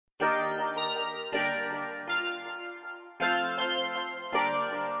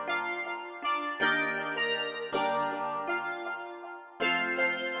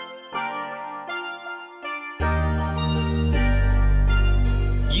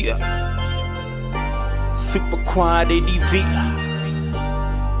Yeah. SuperQuad ADV.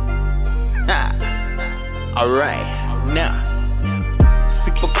 Ha. Alright, now.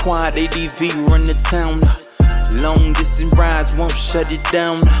 SuperQuad ADV run the town. Long distance rides won't shut it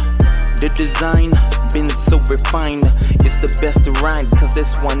down. The design been so refined. It's the best to ride, cause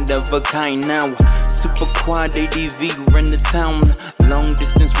it's one of a kind now. SuperQuad ADV run the town. Long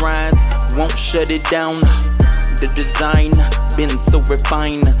distance rides won't shut it down. The design been so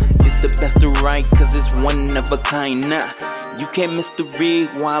refined. It's the best to ride, cause it's one of a kind now. You can't miss the rig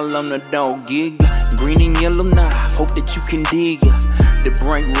while on the dog gig. Green and yellow now, hope that you can dig. The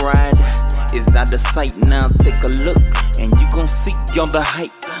bright ride is out of sight. Now take a look and you gon' see on the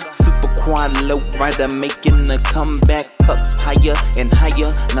hype. SuperQuad low rider making a comeback. Pucks higher and higher.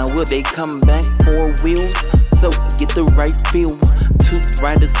 Now will they come back? 4 wheels, so get the right feel. 2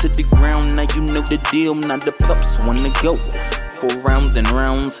 riders to the ground. Now you know the deal. Now the pups wanna go 4 rounds and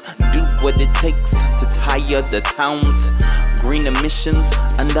rounds. Do what it takes to tire the towns. Green emissions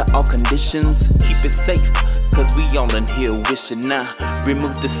under all conditions. Keep it safe, cause we all in here wishing. Now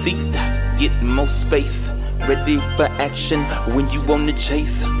remove the seat, get more space. Ready for action when you on the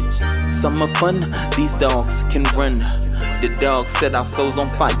chase. Summer fun, these dogs can run. The dog set our souls on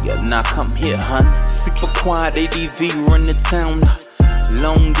fire. Now come here, hun. SuperQuad ADV run the town.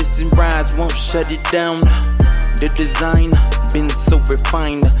 Long distance rides won't shut it down. The design been so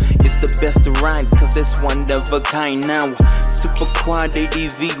refined. It's the best to ride, cause it's one of a kind now. SuperQuad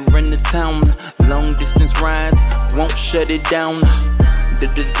ADV run the town. Long distance rides won't shut it down.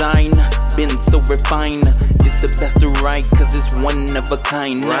 The design been so refined. It's the best to ride, cause it's one of a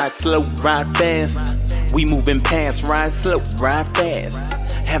kind. Ride slow, ride fast. We moving past. Ride slow, ride fast.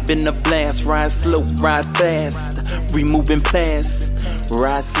 Having a blast. Ride slow, ride fast. We moving past.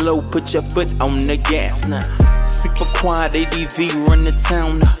 Ride slow, put your foot on the gas now. SuperQuad ADV run the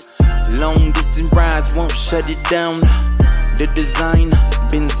town. Long distance rides won't shut it down. The design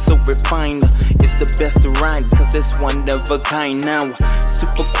been so refined. It's the best to ride, cause it's one of a kind now.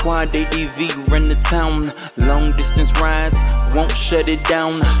 SuperQuad ADV run the town. Long distance rides won't shut it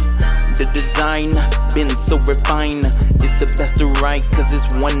down. The design been so refined. It's the best to ride, cause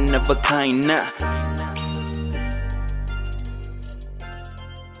it's one of a kind now.